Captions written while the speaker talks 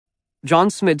John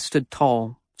Smid stood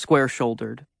tall,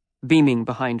 square-shouldered, beaming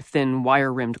behind thin,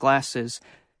 wire-rimmed glasses,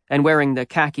 and wearing the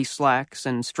khaki slacks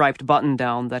and striped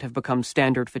button-down that have become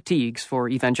standard fatigues for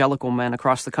evangelical men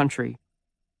across the country.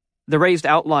 The raised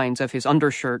outlines of his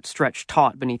undershirt stretched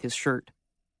taut beneath his shirt,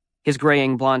 his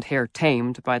graying blonde hair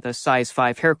tamed by the size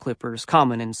 5 hair clippers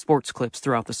common in sports clips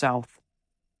throughout the South.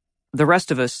 The rest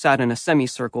of us sat in a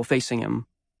semicircle facing him,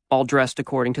 all dressed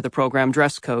according to the program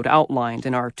dress code outlined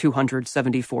in our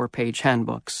 274-page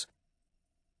handbooks.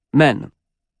 Men.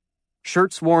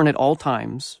 Shirts worn at all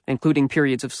times, including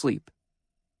periods of sleep.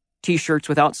 T-shirts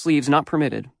without sleeves not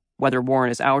permitted, whether worn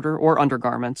as outer or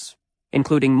undergarments,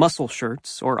 including muscle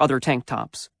shirts or other tank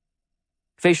tops.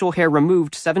 Facial hair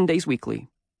removed 7 days weekly.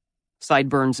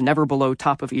 Sideburns never below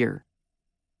top of ear.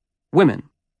 Women.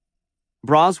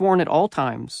 Bras worn at all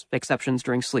times, exceptions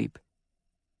during sleep.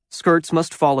 Skirts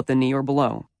must fall at the knee or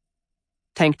below.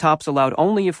 Tank tops allowed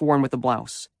only if worn with a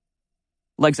blouse.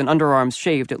 Legs and underarms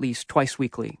shaved at least twice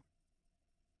weekly.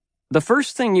 The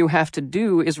first thing you have to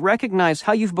do is recognize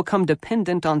how you've become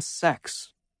dependent on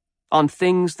sex, on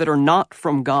things that are not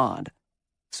from God,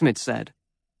 Smith said.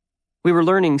 We were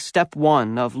learning step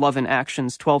 1 of Love in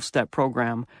Action's 12-step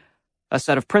program, a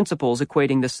set of principles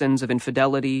equating the sins of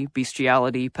infidelity,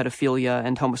 bestiality, pedophilia,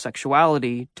 and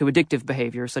homosexuality to addictive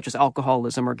behaviors such as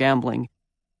alcoholism or gambling,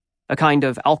 a kind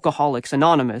of Alcoholics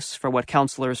Anonymous for what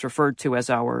counselors referred to as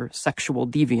our sexual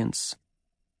deviance.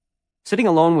 Sitting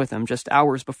alone with him just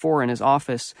hours before in his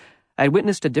office, I had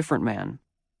witnessed a different man,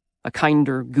 a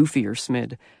kinder, goofier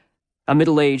Smid, a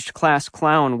middle-aged class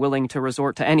clown willing to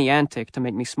resort to any antic to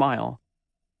make me smile.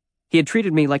 He had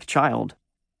treated me like a child,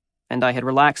 and I had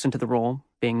relaxed into the role,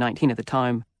 being 19 at the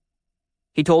time.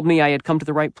 He told me I had come to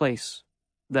the right place,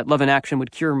 that Love in Action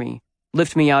would cure me,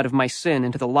 lift me out of my sin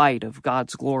into the light of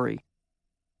God's glory.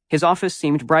 His office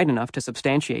seemed bright enough to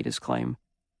substantiate his claim,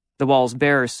 the walls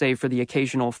bare save for the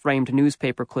occasional framed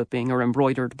newspaper clipping or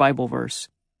embroidered Bible verse.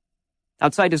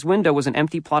 Outside his window was an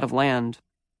empty plot of land,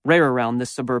 rare around this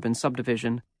suburban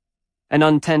subdivision, an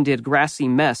untended grassy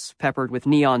mess peppered with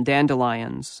neon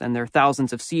dandelions and their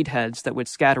thousands of seed heads that would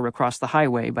scatter across the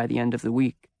highway by the end of the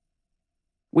week.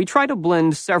 We try to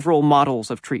blend several models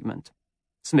of treatment,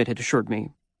 Smith had assured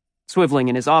me, swiveling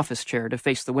in his office chair to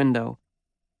face the window.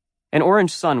 An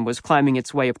orange sun was climbing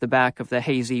its way up the back of the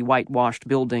hazy, whitewashed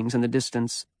buildings in the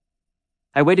distance.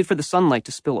 I waited for the sunlight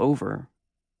to spill over,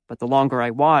 but the longer I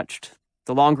watched,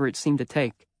 the longer it seemed to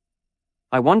take.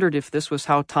 I wondered if this was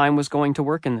how time was going to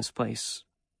work in this place.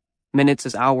 Minutes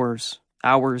as hours,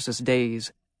 hours as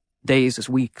days, days as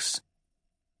weeks.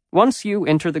 Once you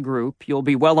enter the group, you'll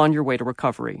be well on your way to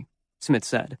recovery, Smith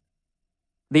said.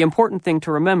 The important thing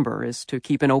to remember is to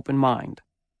keep an open mind.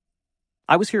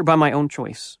 I was here by my own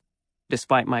choice,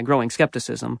 despite my growing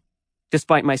skepticism,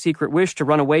 despite my secret wish to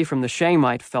run away from the shame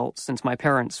I'd felt since my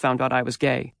parents found out I was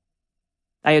gay.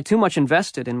 I had too much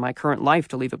invested in my current life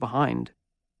to leave it behind,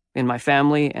 in my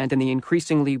family and in the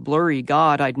increasingly blurry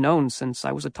God I'd known since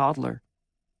I was a toddler.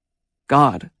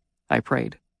 God, I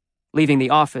prayed, leaving the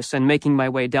office and making my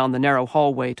way down the narrow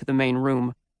hallway to the main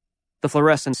room, the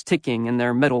fluorescents ticking in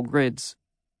their metal grids.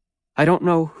 I don't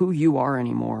know who you are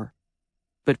anymore,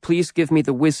 but please give me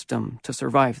the wisdom to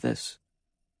survive this.